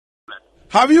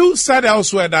Have you said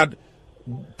elsewhere that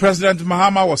President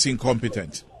Mahama was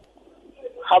incompetent?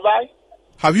 Have I?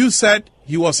 Have you said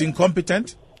he was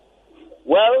incompetent?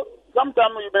 Well,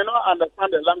 sometimes you may not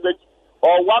understand the language,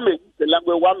 or one may use the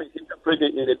language, one may interpret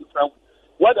it in a different way.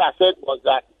 What I said was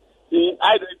that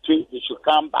I don't think he should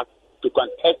come back to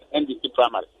contest NDC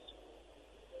primaries.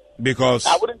 Because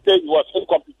I wouldn't say he was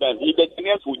incompetent. The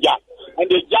Ghanaians would judge, and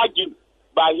they judge him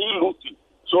by he losing.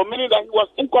 So meaning that he was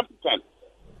incompetent.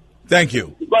 Thank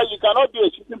you. Because you cannot be a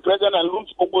sitting president and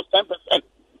lose almost 10%.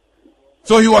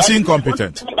 So he was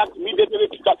incompetent. And let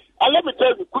me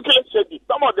tell you quickly,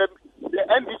 some of the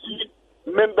NDC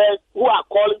members who are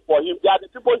calling for him, they are the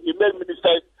people he made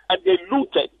ministers, and they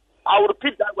looted. I will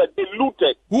repeat that word, they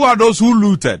looted. Who are those who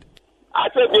looted? I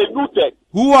said they looted.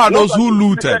 Who are those who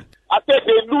looted? I said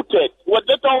they looted. Well,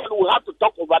 later on we'll have to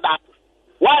talk over that.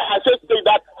 Why I said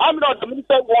that, how many of the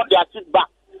ministers want their seats back?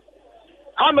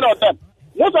 How many of them?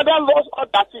 Most of them lost all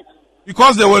their seats.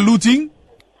 Because they were looting?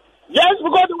 Yes,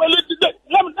 because they were looting.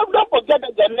 Don't forget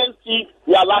that Ghanaians see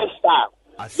your lifestyle.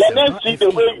 Ghanaians see the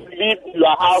way you leave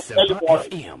your house early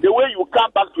morning, the way you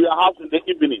come back to your house in the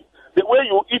evening, the way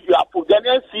you eat your food.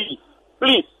 Ghanaians see.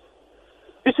 Please.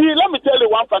 You see, let me tell you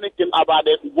one funny thing about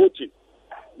the voting.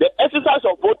 The exercise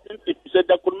of voting is a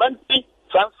documentary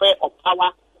transfer of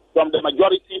power from the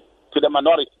majority to the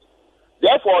minority.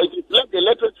 Therefore, it is left the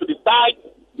electorate to decide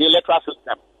the electoral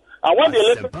system. And when the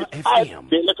electorate decides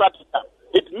the electoral system,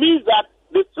 it means that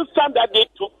the system that they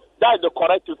took, that is the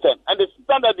correct system. And the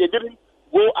system that they didn't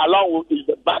go along with is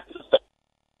the bad